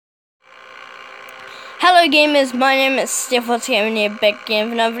Hello gamers, my name is Steph. What's going here back again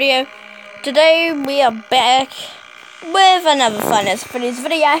for another video. Today we are back with another Freddy's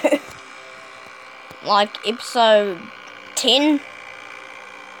video. Like episode 10.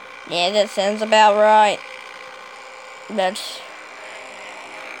 Yeah, that sounds about right. But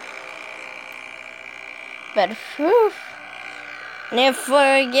whew,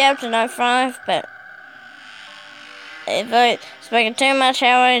 never get up to night 5, but if I spend too much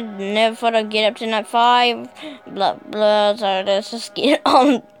hour, never thought I'd get up to night 5, blah blah, so let's just get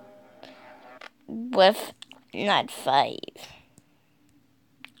on with night 5.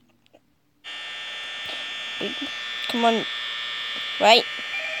 Come on, right?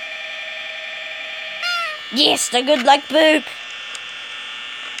 Yes, the good luck boop!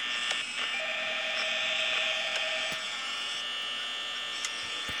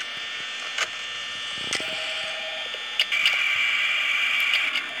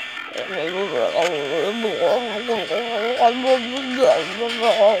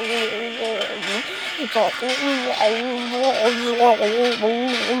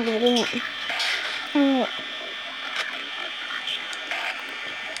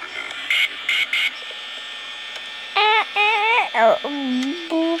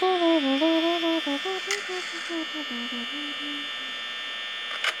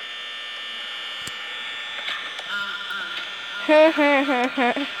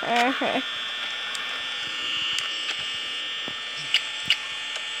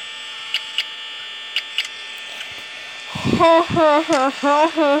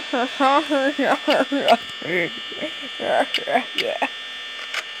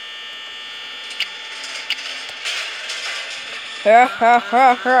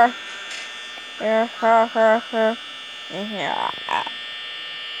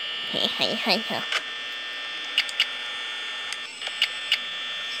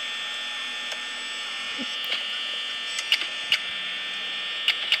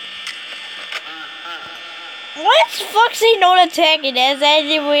 What's Foxy not attacking? That's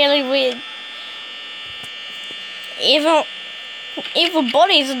actually really weird. Even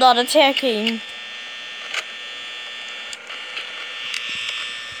Bonnie's not attacking.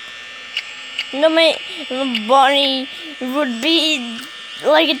 No, Bonnie would be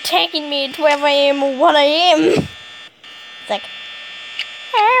like attacking me at 12 AM or 1 AM. It's like,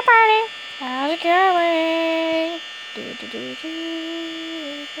 hey Bonnie, how's it going?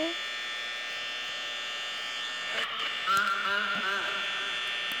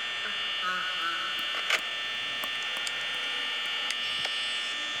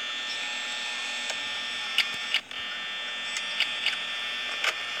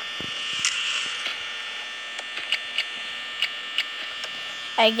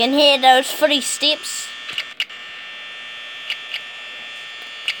 I can hear those footsteps.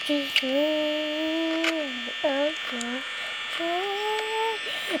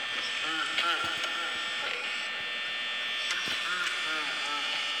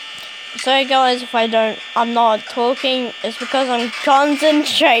 Sorry guys if I'm not talking, it's because I'm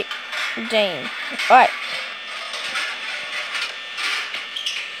concentrating. Alright.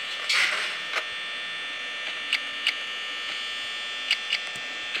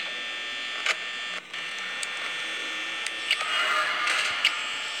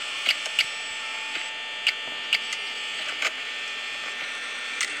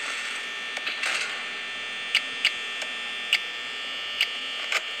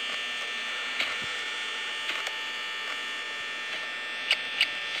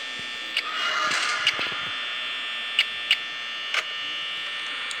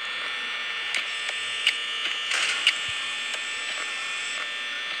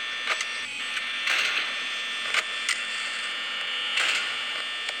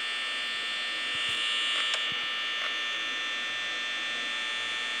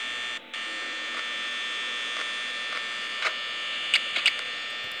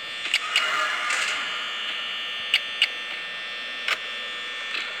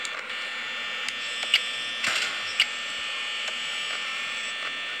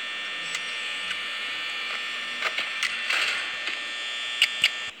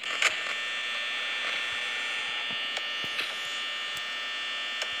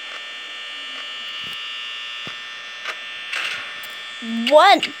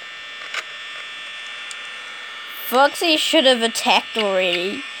 What? Foxy should have attacked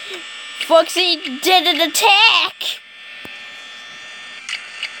already. Foxy didn't attack!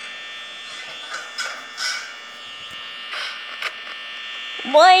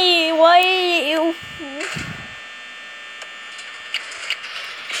 Why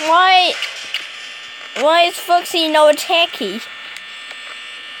is Foxy no attacky?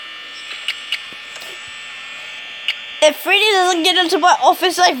 If Freddy doesn't get into my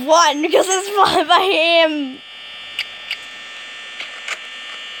office, I've won because it's 5 AM.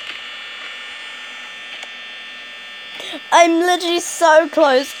 I'm literally so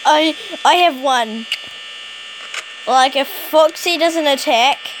close. I have won. Like if Foxy doesn't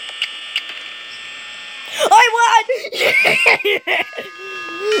attack, I won.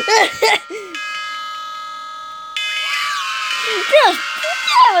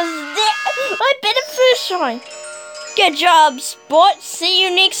 that was that. I better first try. Good job, Spot. See you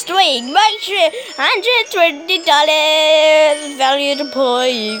next week. Make sure $120 value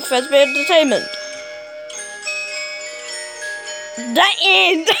deploy Frisbee Entertainment. That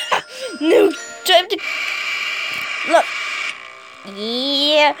end. No time to look.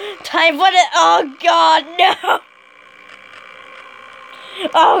 Yeah, time for it. Oh God, no.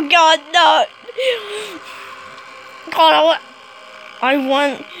 Oh God, no. God, I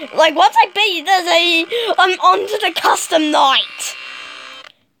want, like, once I beat this, I'm onto the custom night.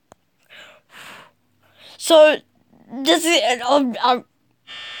 So, this is,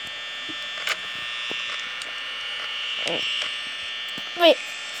 wait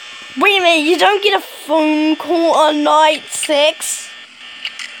a minute, you don't get a phone call on night 6?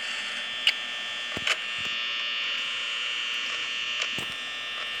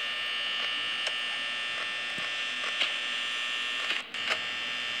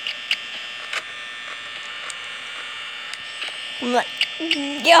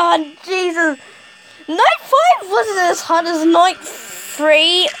 God, Jesus. Night 5 wasn't as hard as night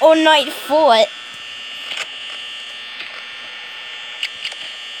 3 or night 4.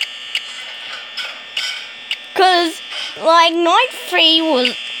 Cause, like, night 3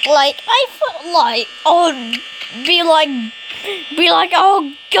 was, like, I felt like I'd be like,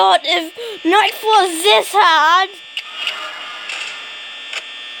 oh God, if night 4 is this hard,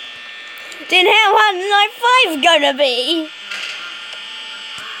 then how hard is night 5 gonna be?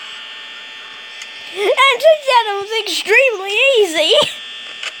 And it turns out it was extremely easy.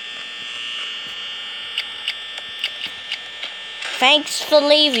 Thanks for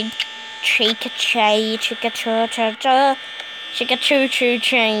leaving. Chicka-chay, chicka-cha-cha-cha, chicka-choo-choo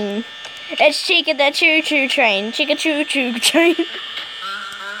train. It's Chicka the choo-choo train, chicka-choo-choo train.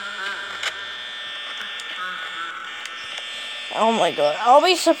 Oh my God, I'll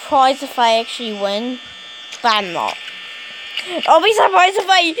be surprised if I actually win, but I'm not. I'll be surprised if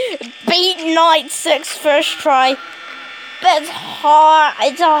I beat night 6 first try. But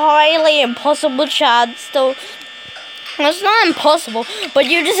it's a highly impossible chance still. It's not impossible, but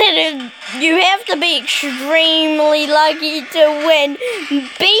you have to be extremely lucky to win.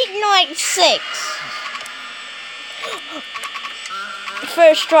 Beat night 6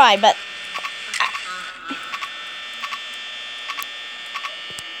 first try, but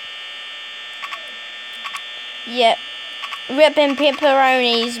yep. Ripping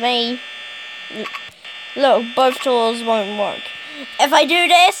pepperonis, me. Look, both tools won't work. If I do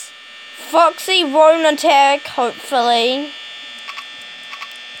this, Foxy won't attack, hopefully.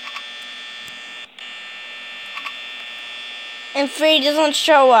 And Freddy doesn't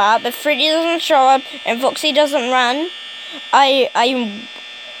show up. If Freddy doesn't show up and Foxy doesn't run, like,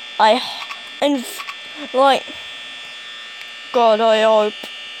 God, I hope.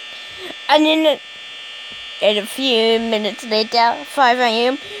 And then and a few minutes later, 5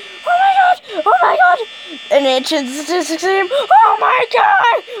 AM, oh my God, and then it's 6 AM, oh my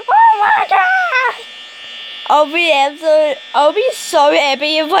God, I'll be so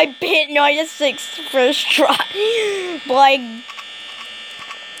happy if I beat 96 first try. Like,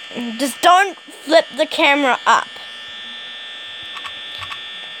 just don't flip the camera up.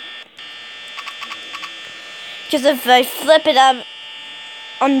 Because if I flip it up,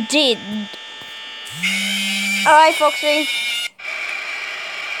 I'm dead. Alright, Foxy.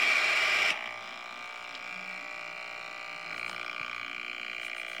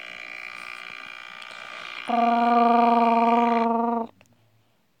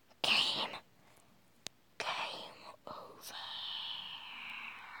 Game over.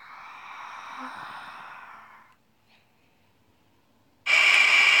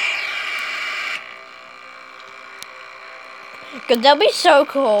 Because that'd be so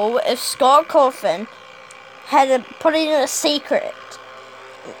cool if Scott Coffin had to put it in a secret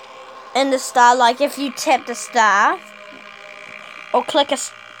in the star, like if you tap the star or click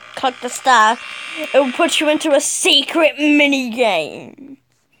the star, it will put you into a secret mini game.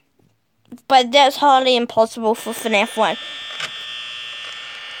 But that's hardly impossible for FNAF 1.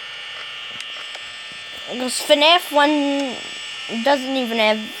 Because FNAF 1 doesn't even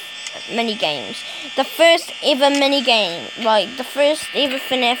have mini games. The first ever mini game, like the first ever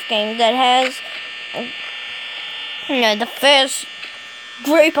FNAF game that has the first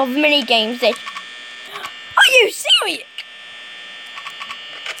group of mini games that. Are you serious?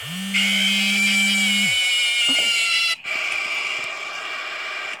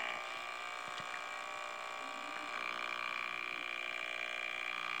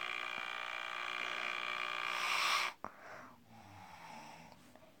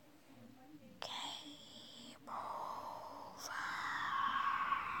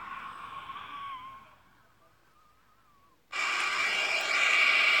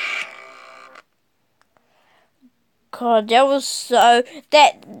 God, that was so...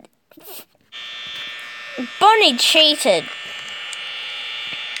 That... Bonnie cheated.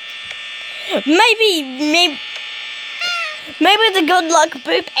 Maybe the good luck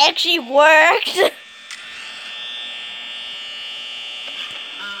boop actually worked.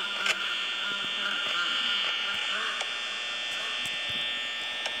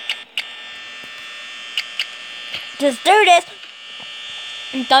 Just do this.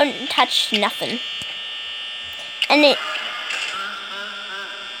 Don't touch nothing. And it...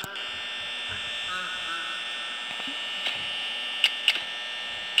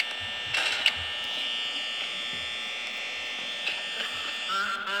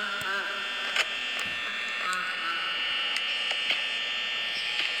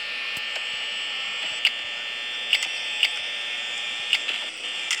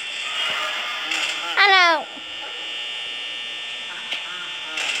 Hello.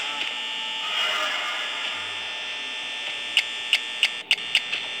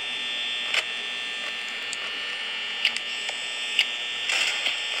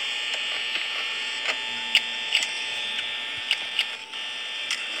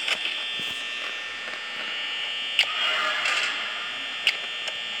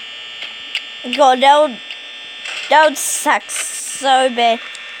 God, that would suck so bad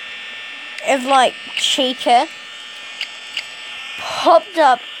if, like, Chica popped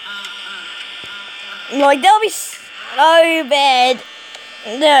up. Like, that would be so bad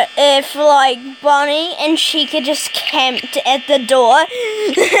that if, like, Bonnie and Chica just camped at the door.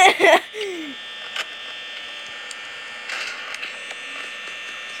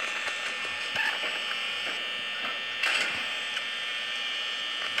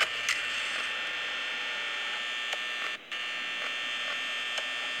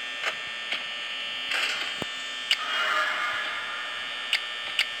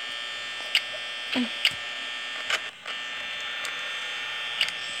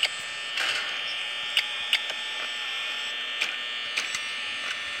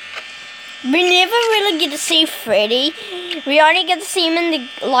 We never really get to see Freddy. We only get to see him in the,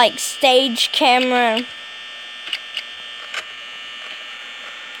 like, stage camera.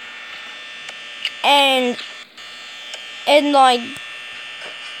 And like,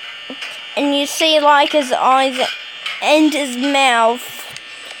 and you see, like, his eyes and his mouth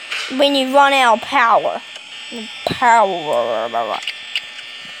when you run out of power.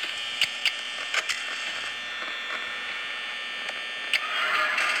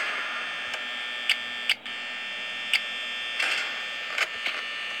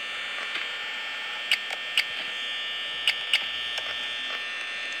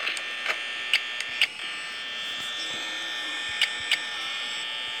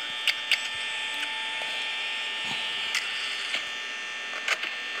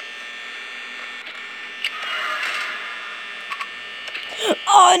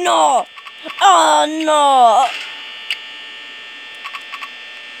 Oh no! Oh no!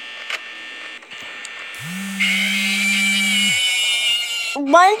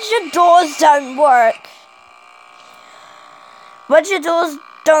 Once your doors don't work,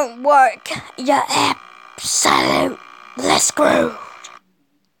 you're absolutely screwed.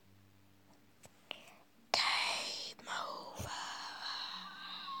 Game over.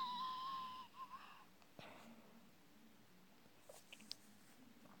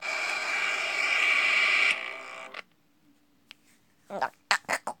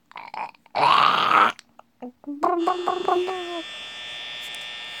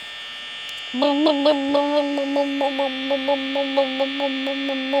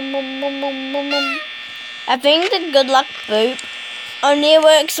 I think the good luck boop only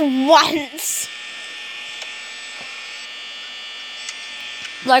works once.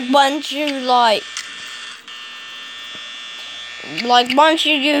 Like once you once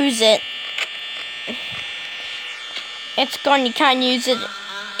you use it, it's gone. You can't use it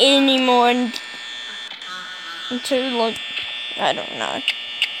anymore until, like, I don't know.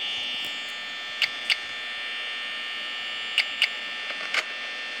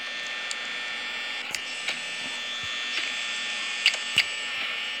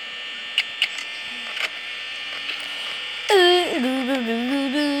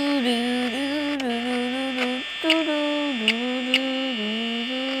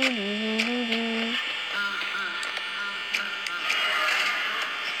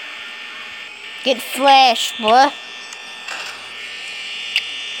 Get flash, boy.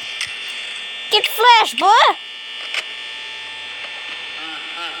 Get flash, boy.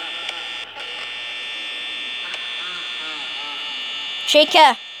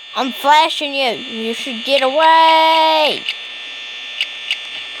 Chica, I'm flashing you. You should get away.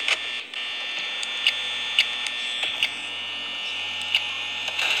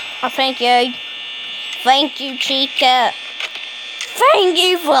 Oh, thank you. Thank you, Chica. Thank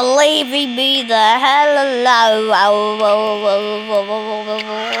you for leaving me the hell alone.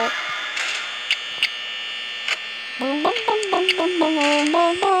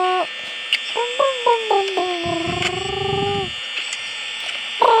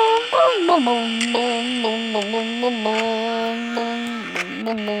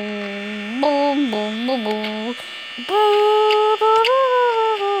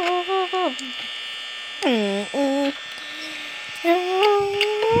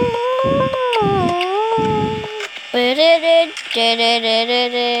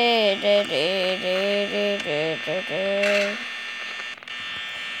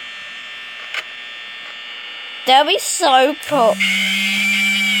 That'd be so cool.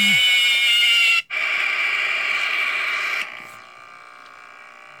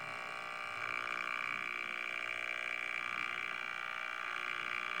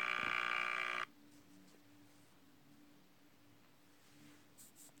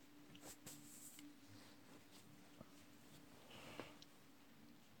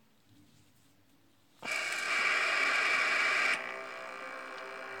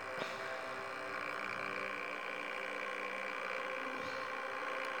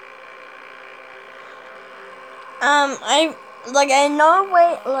 I know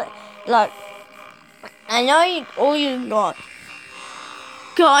where, I know all you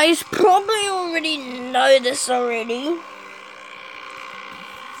guys probably already know this already.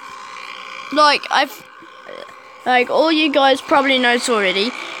 All you guys probably know this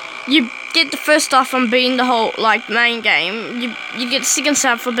already. You get the first stuff from being the whole, main game. You get the second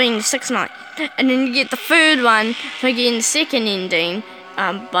stuff for being the 6th night. And then you get the third one for getting the second ending,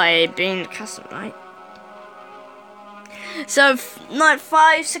 by being the custom night. So, night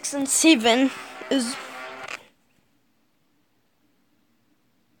 5, 6, and 7 is...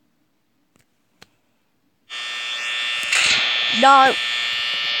 No.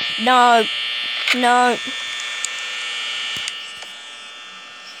 No. No.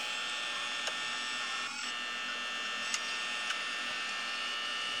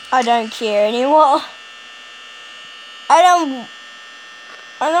 I don't care anymore. I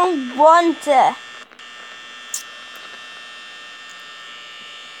don't want to.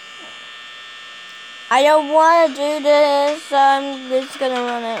 I don't want to do this, so I'm just gonna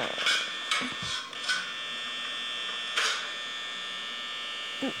run it.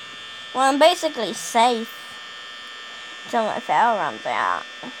 Well, I'm basically safe until my power runs out.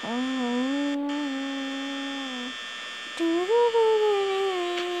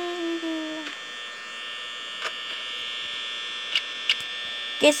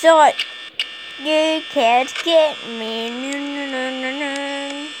 Guess what? You can't get me.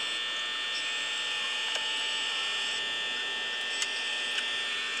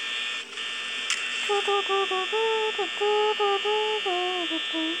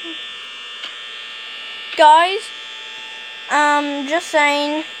 Guys, just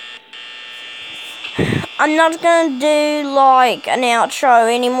saying, I'm not gonna do an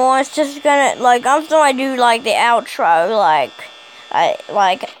outro anymore. It's just gonna after I do the outro,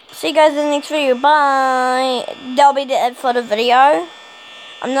 see you guys in the next video. Bye. That'll be the end for the video.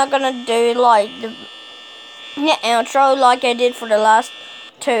 I'm not gonna do the outro like I did for the last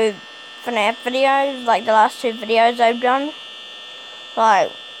 2 FNAF videos, the last 2 videos I've done,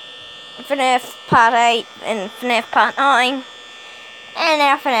 FNAF Part 8 and FNAF Part 9, and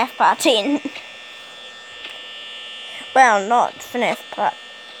now FNAF Part 10. Well, not FNAF Part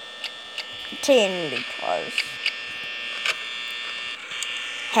 10 because...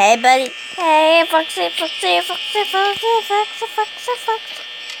 Hey buddy, hey Foxy, Foxy, Foxy, Foxy, Foxy, Foxy, Foxy.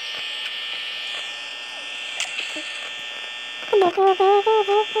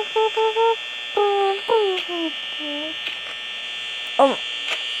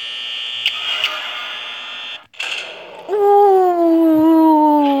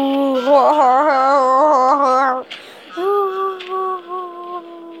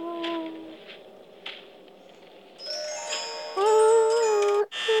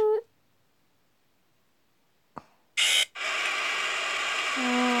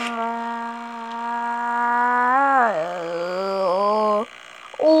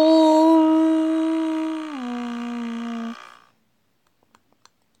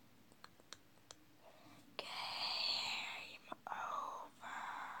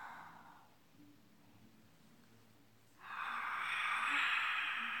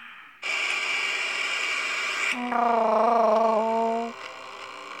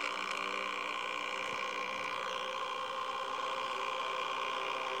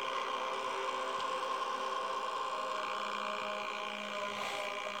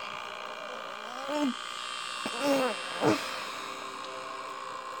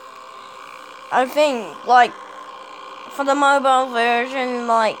 I think, like, for the mobile version,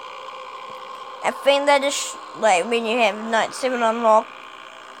 like, I think that is, like, when you have Night 7 unlocked,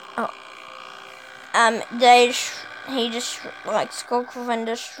 he just, like, Skullcraven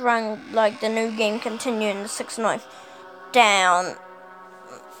just shrunk, like, the new game continuing the 6 knife down,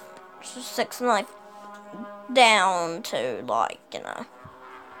 6 knife down to, like, you know,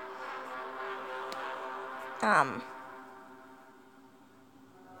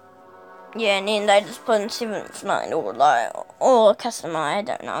 yeah, and then they just put in 7th night or, like, or custom, I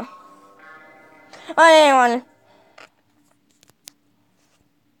don't know. But anyway,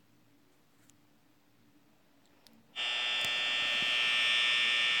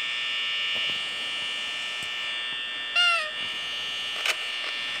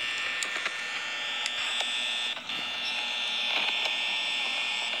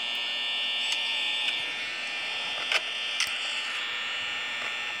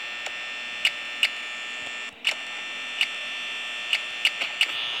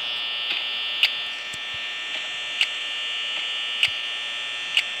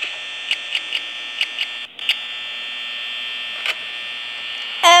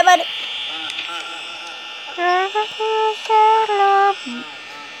 everybody.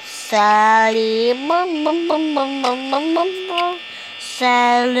 Sally,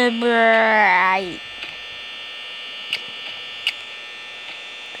 celebrate.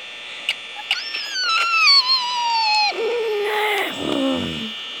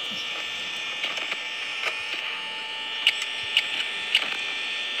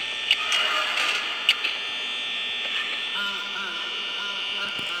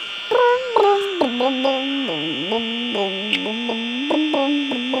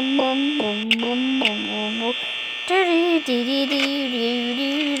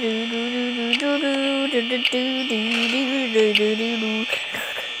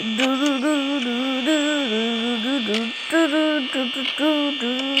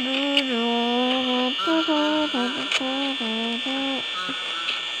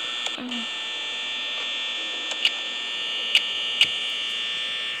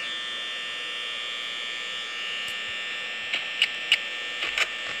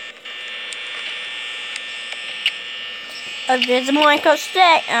 Oh, there's a Michael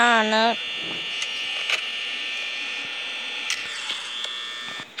stick. Oh no.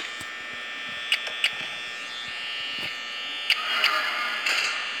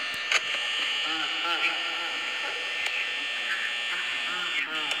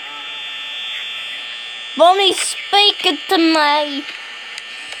 Bonnie, speak it to me.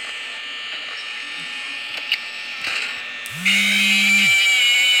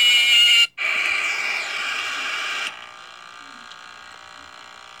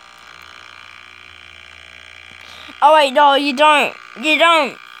 Oh wait, no, you don't. You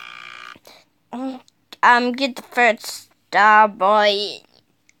don't. Get the first star, boy.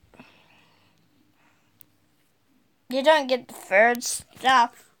 You don't get the third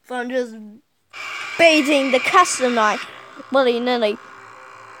star from just beating the custom night willy-nilly.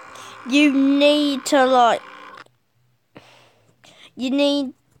 You need to, like, you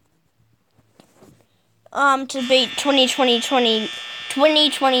need to beat 2020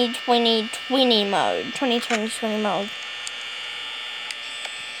 mode. 2020 mode.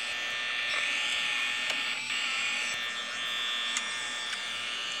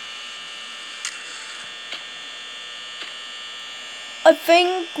 I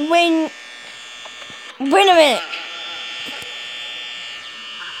think wait a minute.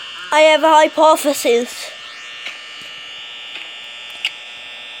 I have a hypothesis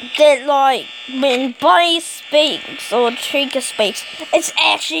that, like, when Bunny speaks or Chica speaks, it's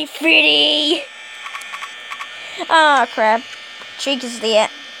actually Freddy. Ah, crap. Chica's there.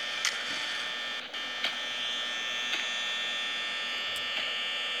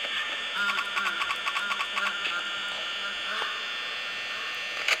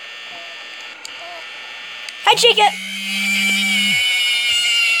 Hi, Chica.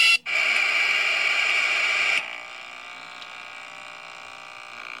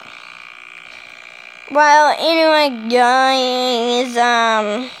 Well, anyway, guys,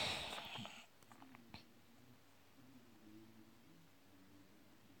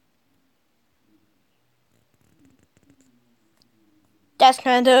 that's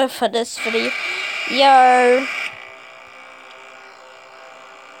gonna do it for this video.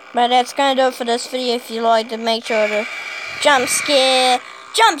 But that's gonna do it for this video. If you liked it, make sure to jump scare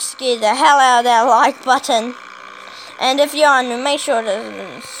the hell out of that like button. And if you are new, make sure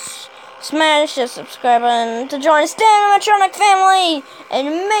to smash the subscribe button to join the animatronic family.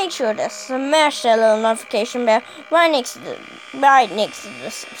 And make sure to smash that little notification bell right next to the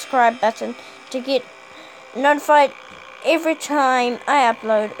subscribe button. to get notified every time I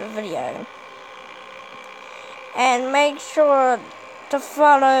upload a video. And make sure to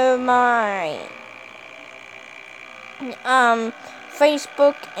follow my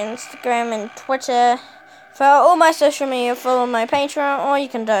Facebook, Instagram, and Twitter. For all my social media, follow my Patreon, or you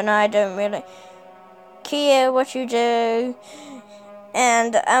can donate. I don't really care what you do.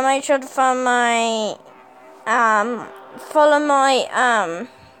 And make sure to follow my follow my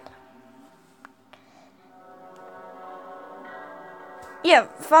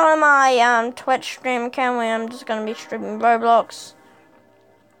Twitch stream account where I'm just gonna be streaming Roblox.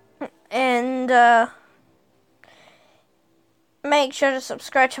 And make sure to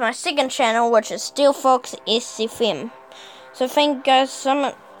subscribe to my second channel, which is Steel Fox SFM. So thank you guys so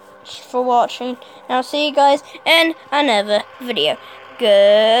much for watching, and I'll see you guys in another video.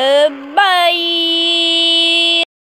 Goodbye!